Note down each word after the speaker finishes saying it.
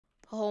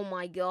Oh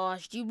my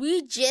gosh, dude,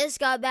 we just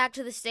got back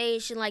to the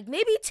station like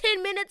maybe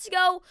 10 minutes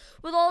ago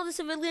with all the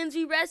civilians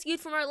we rescued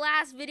from our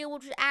last video,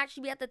 which would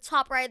actually be at the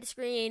top right of the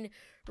screen,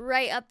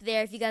 right up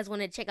there if you guys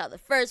want to check out the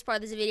first part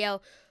of this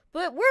video.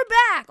 But we're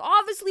back.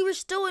 Obviously, we're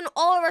still in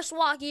all of our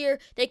SWAT gear.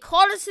 They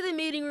called us to the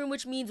meeting room,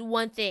 which means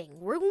one thing.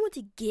 We're going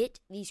to get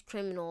these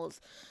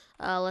criminals.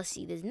 Let's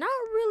see. There's not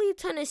really a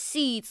ton of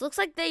seats. Looks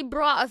like they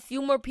brought a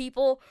few more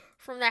people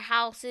from their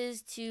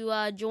houses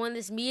to join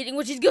this meeting,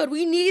 which is good.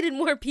 We needed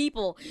more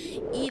people.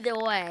 Either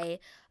way,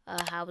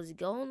 how is it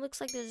going?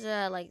 Looks like there's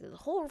like the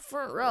whole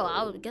front row.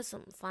 I would guess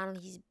finally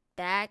he's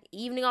back.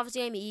 Evening, officer.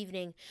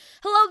 Evening.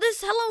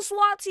 Hello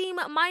SWAT team.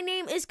 My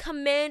name is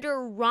Commander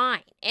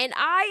Ryan, and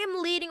I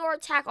am leading our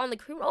attack on the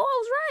criminal. Oh, I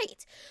was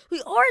right.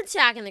 We are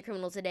attacking the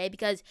criminals today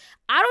because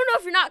I don't know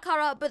if you're not caught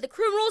up, but the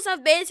criminals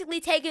have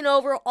basically taken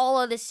over all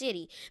of the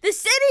city. The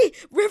city,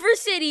 River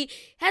City,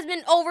 has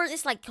been over.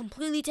 It's like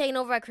completely taken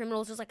over by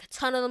criminals. There's like a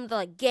ton of them. They're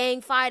like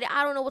gang fighting.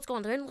 I don't know what's going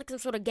on. They're in like some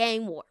sort of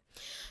gang war.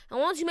 I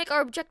want to make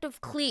our objective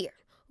clear.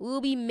 We'll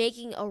be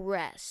making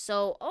arrests.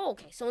 So,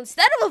 so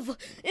instead of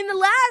in the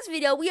last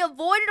video, we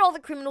avoided all the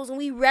criminals and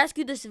we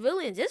rescued the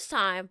civilians. This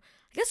time,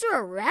 I guess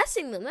we're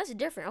arresting them. That's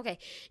different. Okay,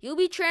 you'll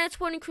be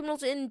transporting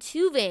criminals in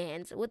 2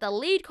 vans with a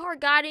lead car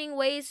guiding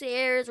ways to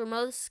areas where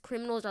most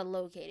criminals are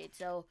located.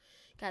 So,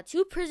 got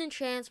 2 prison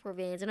transport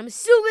vans, and I'm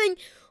assuming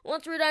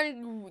once we're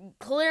done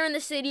clearing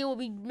the city, we'll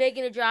be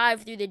making a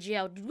drive through the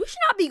jail. Dude, we should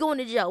not be going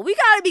to jail. We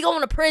gotta be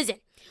going to prison.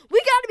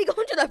 We gotta be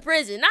going to the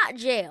prison, not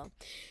jail.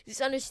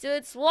 Just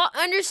understood? SWAT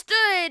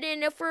understood.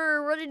 And if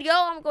we're ready to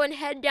go, I'm going to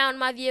head down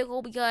my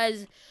vehicle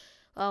because,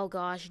 oh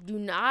gosh,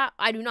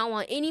 I do not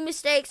want any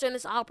mistakes during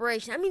this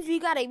operation. That means we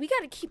gotta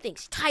keep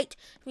things tight.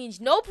 It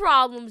means no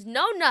problems,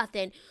 no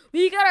nothing.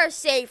 We got our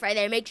safe right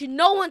there. Make sure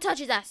no one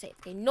touches that safe.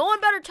 Okay, no one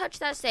better touch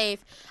that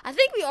safe. I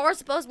think we are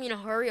supposed to be in a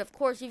hurry. Of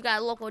course, we've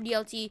got a local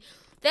DOT.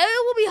 They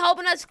will be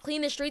helping us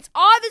clean the streets.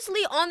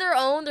 Obviously, on their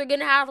own, they're going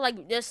to have, like,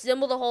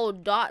 assemble the whole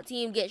DOT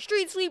team, get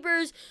street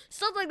sweepers,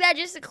 stuff like that,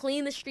 just to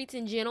clean the streets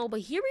in general. But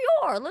here we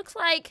are. Looks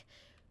like,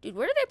 dude,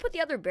 where did they put the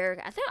other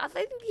barricade? I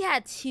think we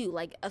had 2,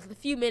 like, a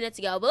few minutes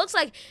ago. But looks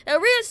like they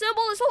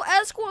reassembled this whole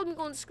escort. I'm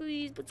going to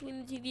squeeze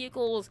between the 2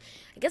 vehicles.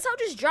 I guess I'll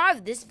just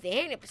drive this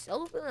van.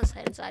 Let's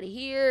head inside of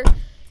here.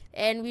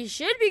 And we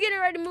should be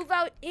getting ready to move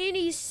out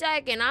any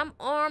second. I'm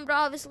armed,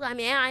 obviously. I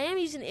mean, I am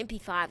using an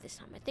MP5 this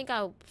time. I think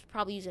I was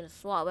probably using a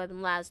SWAT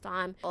weapon last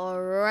time.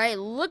 Alright,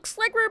 looks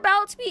like we're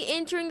about to be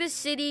entering the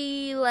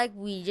city. Like,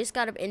 we just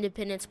got up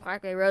Independence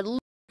Parkway Road.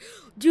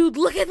 Dude,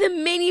 look at the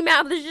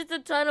mini-map. There's just a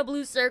ton of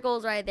blue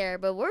circles right there.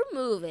 But we're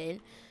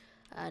moving.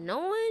 No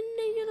one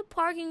near the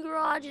parking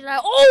garage.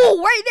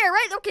 Oh, right there,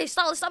 right there. Okay,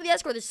 stop the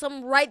escort. There's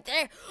some right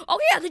there. Oh,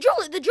 yeah, the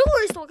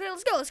jewelry store. Okay,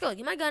 let's go.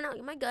 Get my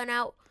gun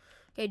out.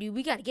 Okay, dude,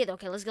 we gotta get there.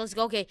 Okay, let's go.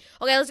 Okay,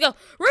 let's go.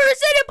 River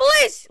City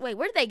Police! Wait,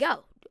 where did they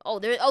go? Oh,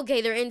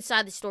 they're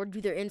inside the store.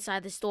 Dude, they're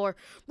inside the store.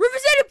 River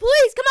City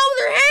Police, come out with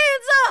their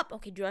hands up!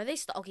 Okay, dude, are they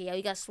okay, yeah,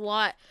 we got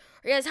SWAT.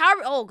 Yes,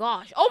 oh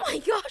gosh. Oh my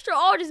gosh, they're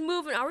all just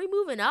moving. Are we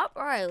moving up?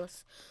 Alright,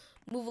 let's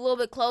move a little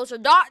bit closer.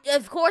 Dot,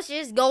 of course,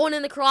 just going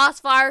in the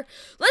crossfire.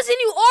 Listen,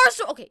 you are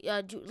so... Okay,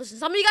 dude, listen,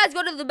 some of you guys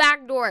go to the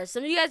back door.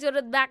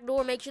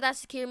 Make sure that's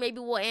secure. Maybe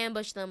we'll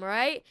ambush them,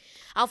 alright?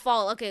 I'll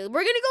follow. Okay,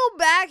 we're gonna go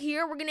back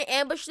here. We're gonna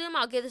ambush them.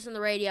 I'll get this on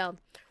the radio.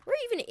 Where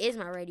even is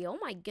my radio? Oh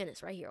my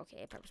goodness, right here.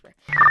 Okay, pepper spray.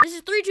 This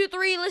is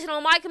 323. Listen,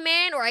 on my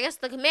command, or I guess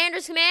the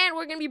commander's command,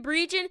 we're gonna be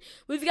breaching.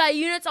 We've got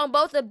units on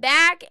both the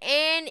back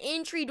and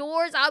entry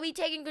doors. I'll be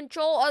taking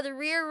control of the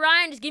rear.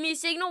 Ryan, just give me a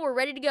signal. We're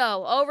ready to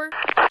go. Over.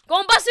 Go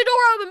and bust the door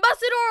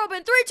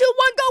open. 3, 2,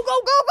 1,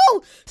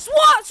 go.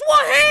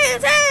 SWAT,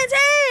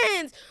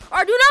 hands. All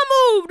right, do not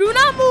move.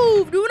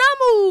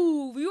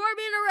 You are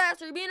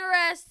being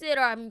arrested.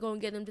 All right, I'm going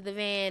to get them to the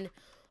van.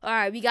 All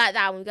right, we got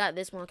that one. We got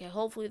this one. Okay,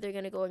 hopefully they're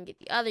going to go and get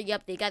the other.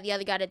 Yep, they got the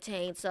other guy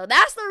detained. So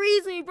that's the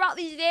reason we brought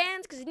these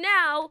vans, because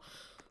now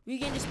we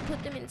can just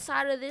put them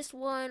inside of this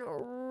one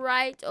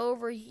right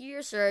over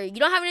here, sir. You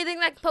don't have anything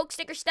like poke,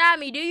 stick, or stab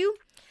me, do you?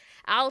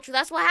 Ouch,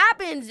 that's what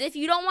happens if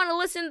you don't want to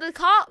listen to the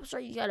cops. Or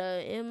you got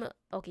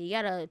you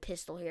got a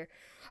pistol here.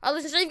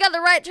 Listen, so you've got the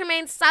right to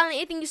remain silent.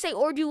 Anything you say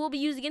or do will be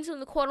used against you in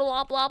the court of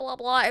law, blah, blah,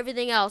 blah,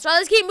 everything else. All right,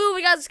 let's keep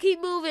moving, guys. Let's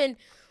keep moving.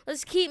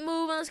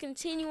 Let's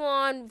continue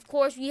on. Of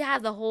course, we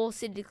have the whole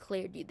city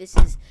cleared, dude. This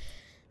is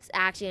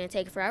actually going to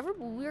take forever,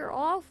 but we're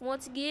off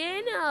once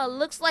again.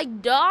 Looks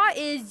like DOT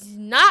is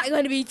not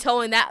going to be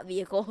towing that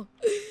vehicle.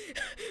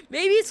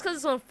 Maybe it's because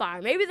it's on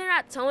fire. Maybe they're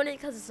not towing it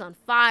because it's on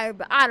fire,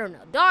 but I don't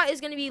know. DOT is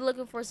going to be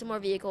looking for some more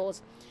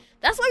vehicles.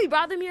 That's why we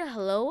brought them here.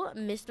 Hello,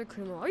 Mr.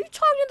 Criminal. Are you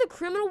talking to the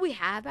criminal we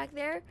have back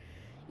there?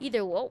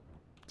 Either, well,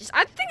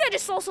 I think I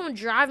just saw someone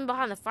driving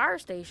behind the fire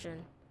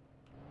station.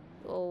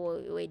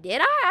 Oh, wait, did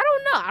I?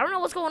 I don't know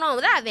what's going on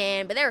with that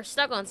van, but they were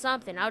stuck on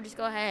something. I'll just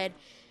go ahead.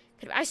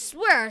 I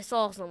swear I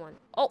saw someone.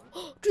 Oh,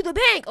 to the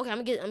bank. Okay,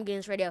 I'm getting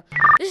this radio.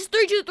 This is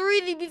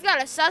 323. We've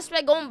got a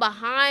suspect going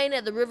behind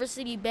at the River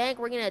City Bank.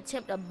 We're going to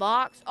attempt a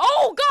box.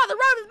 Oh, God, the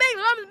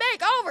robbing the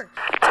bank. Over.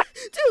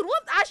 Dude,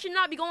 what? I should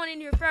not be going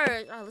in here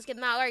first. All right, let's get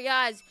them out. All right,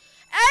 guys.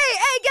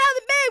 Hey, get out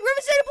of the bank.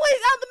 River City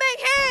Police.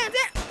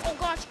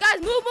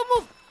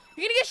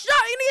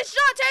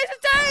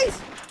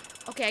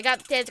 Okay, I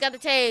got the tase, got the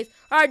tase.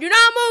 All right, do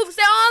not move.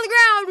 Stay on the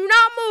ground. Do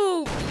not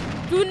move.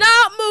 Do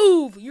not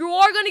move. You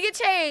are going to get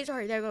tased. All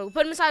right, there we go.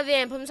 Put him inside the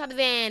van. Put him inside the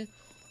van.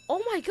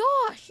 Oh, my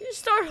gosh. You just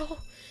started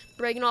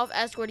breaking off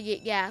escort to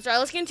get gas. All right,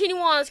 let's continue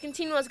on. Let's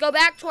continue on. Let's go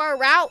back to our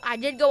route. I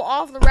did go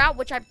off the route,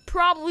 which I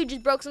probably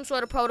just broke some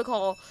sort of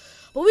protocol.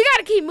 But we got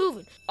to keep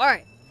moving. All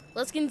right,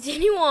 let's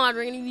continue on.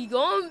 We're going to be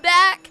going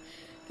back.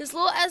 This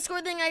little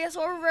escort thing, I guess,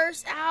 will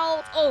reverse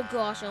out. Oh,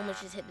 gosh, I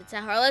almost just hit the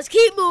tower. All right, let's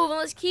keep moving.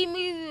 Let's keep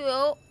moving.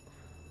 Oh.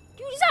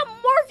 Dude, is that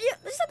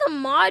more? Is that the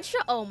mod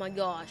shop? Oh, my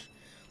gosh.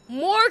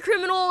 More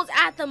criminals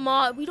at the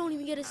mod. We don't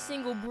even get a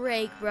single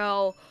break,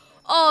 bro.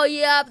 Oh,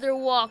 yep, they're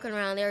walking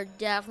around. They're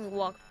definitely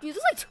walking. Dude,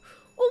 there's like,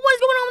 well, what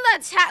is going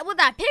on with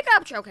that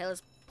pickup truck? Okay,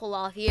 let's pull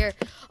off here.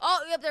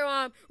 Oh, yep, they're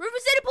on. River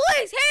City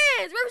Police,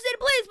 hands! River City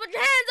Police, put your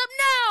hands up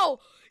now!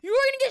 You're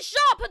gonna get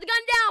shot. Put the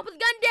gun down. Put the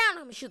gun down.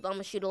 I'm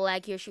gonna shoot a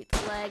leg here. Shoot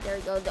the leg. There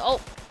we go.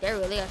 Oh, there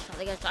we go. They got shot.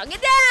 They got shot.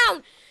 Get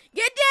down!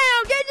 Get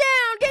down! Get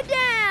down! Get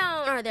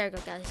down! All right, there we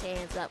go. Got his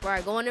hands up. All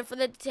right, going in for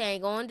the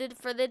detain.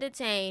 For the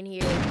detain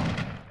here. All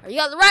right, you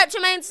got the right to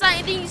remain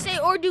silent. Anything you say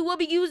or do will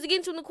be used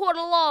against you in the court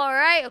of law. All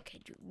right?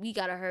 Okay, dude, we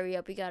gotta hurry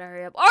up. We gotta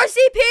hurry up.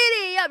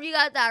 RCPD. Yep, you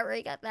got that right.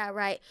 You got that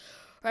right.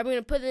 All right, we're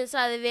gonna put it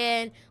inside the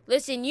van.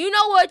 Listen, you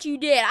know what you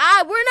did.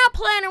 We're not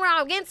playing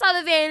around. Get inside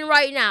the van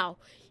right now.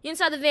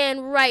 Inside the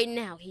van right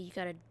now. Okay, you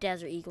got a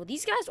Desert Eagle.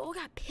 These guys all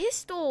got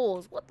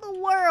pistols. What the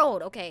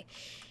world? Okay.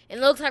 And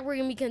it looks like we're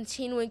going to be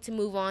continuing to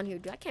move on here.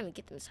 Dude, I can't even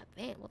get them inside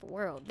the van. What the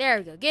world? There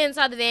we go. Get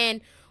inside the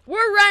van.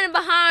 We're running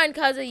behind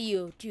because of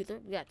you. Dude,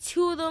 we got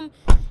 2 of them.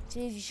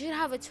 So you should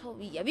have a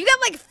total. Yeah, we got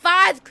like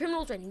 5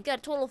 criminals right now. You got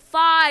a total of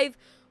 5,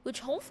 which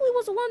hopefully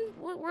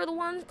were the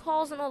ones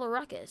causing all the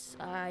ruckus.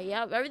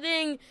 Yep,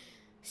 everything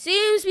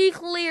seems to be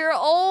clear.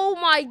 Oh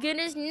my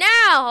goodness.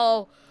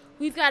 Now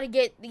we've got to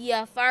get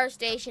the fire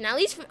station, at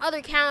least from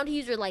other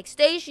counties or like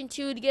Station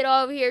 2 to get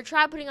over here.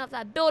 Try putting out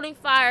that building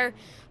fire.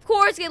 Of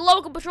course, get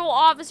local patrol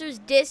officers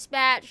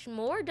dispatched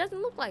more. It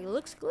doesn't look like it.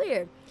 Looks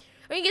clear.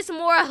 We can get some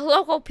more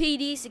local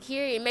PD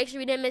security and make sure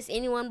we didn't miss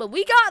anyone. But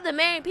we got the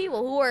main people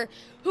who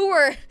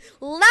were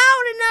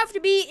loud enough to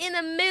be in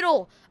the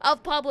middle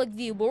of public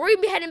view. But we're going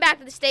to be heading back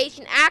to the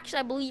station. Actually,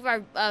 I believe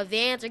our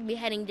vans are going to be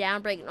heading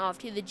down, breaking off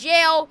to the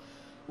jail,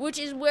 which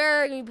is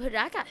where we're going to put it.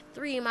 I got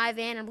 3 in my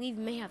van. I believe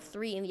we may have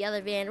 3 in the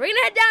other van. We're going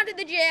to head down to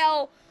the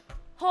jail.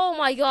 Oh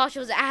my gosh, it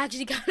was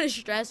actually kind of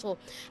stressful.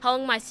 How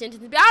long my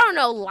sentence be? I don't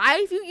know,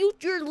 life.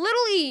 You're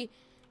literally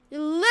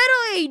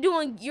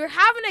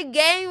having a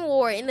gang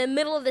war in the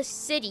middle of the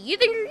city. You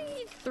think you're gonna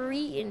get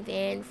 3 in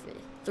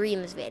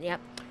this van? Yep,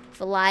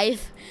 for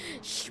life.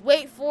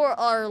 Wait for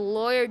our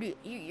lawyer.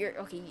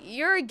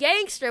 You're a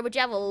gangster, but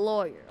you have a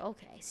lawyer.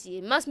 Okay, see,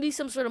 it must be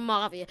some sort of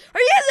mafia. Are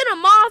you guys in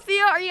a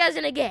mafia? Or are you guys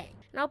in a gang?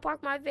 And I'll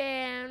park my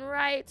van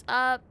right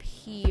up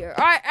here.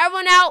 All right,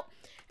 everyone out.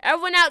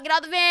 Everyone out, get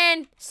out the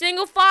van.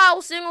 Single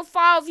file, single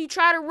file. If you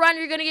try to run,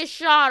 you're gonna get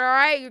shot, all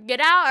right? You get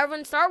out,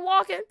 everyone start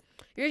walking.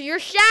 You're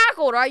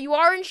shackled, all right? You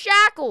are in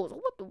shackles.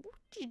 What did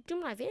you do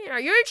my van? All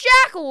right, you're in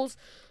shackles.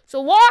 So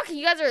walk,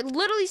 you guys are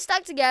literally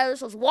stuck together.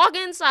 So let's walk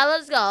inside,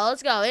 let's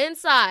go.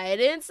 Inside,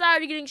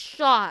 you're getting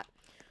shot.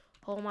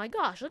 Oh my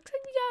gosh, looks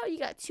like you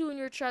got 2 in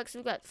your trucks.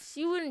 We've got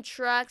 2 in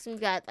trucks, and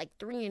we've got like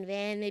 3 in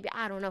van, maybe,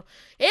 I don't know.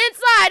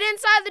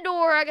 Inside the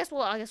door. I guess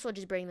we'll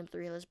just bring them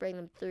through. Let's bring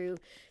them through.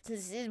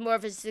 Since this is more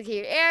of a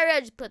secure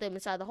area, just put them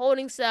inside the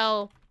holding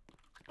cell.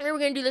 And we're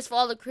gonna do this for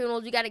all the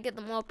criminals. We gotta get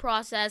them all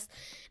processed.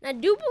 And I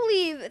do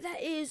believe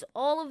that is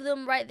all of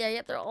them right there.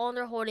 Yep, they're all in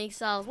their holding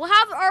cells. We'll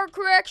have our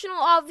correctional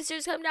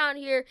officers come down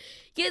here,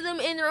 get them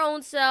in their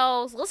own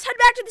cells. Let's head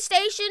back to the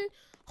station.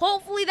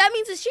 Hopefully, that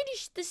means the city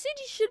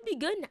should be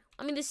good now.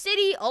 I mean, the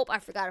city. Oh, I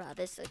forgot about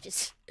this. So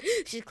just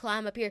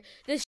climb up here.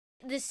 The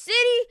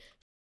city.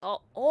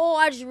 Oh,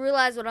 I just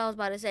realized what I was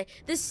about to say.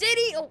 The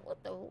city. Oh,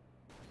 what the.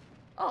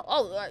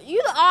 Oh, are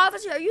you the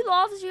officer? Are you the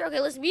officer?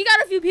 Okay, listen, we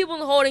got a few people in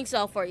the holding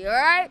cell for you. All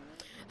right.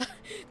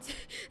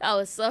 That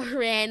was so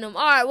random.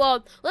 All right,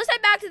 well, let's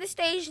head back to the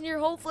station here.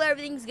 Hopefully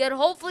everything's good.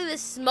 Hopefully the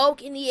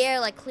smoke in the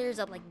air like clears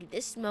up. Like, dude,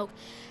 this smoke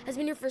has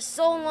been here for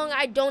so long.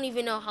 I don't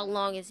even know how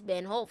long it's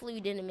been. Hopefully we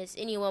didn't miss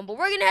anyone. But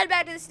we're gonna head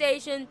back to the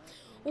station.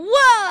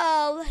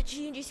 Whoa,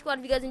 G&G squad,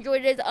 if you guys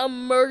enjoyed today's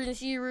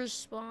emergency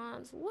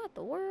response. What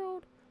the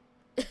world?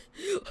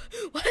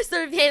 Why is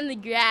there a van in the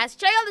grass?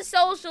 Check out the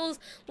socials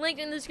linked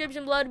in the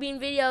description below to be in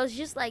videos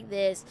just like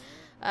this.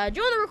 Join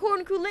the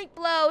recording crew link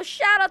below.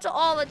 Shout out to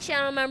all the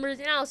channel members,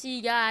 and I'll see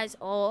you guys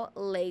all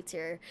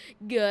later.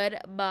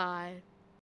 Goodbye.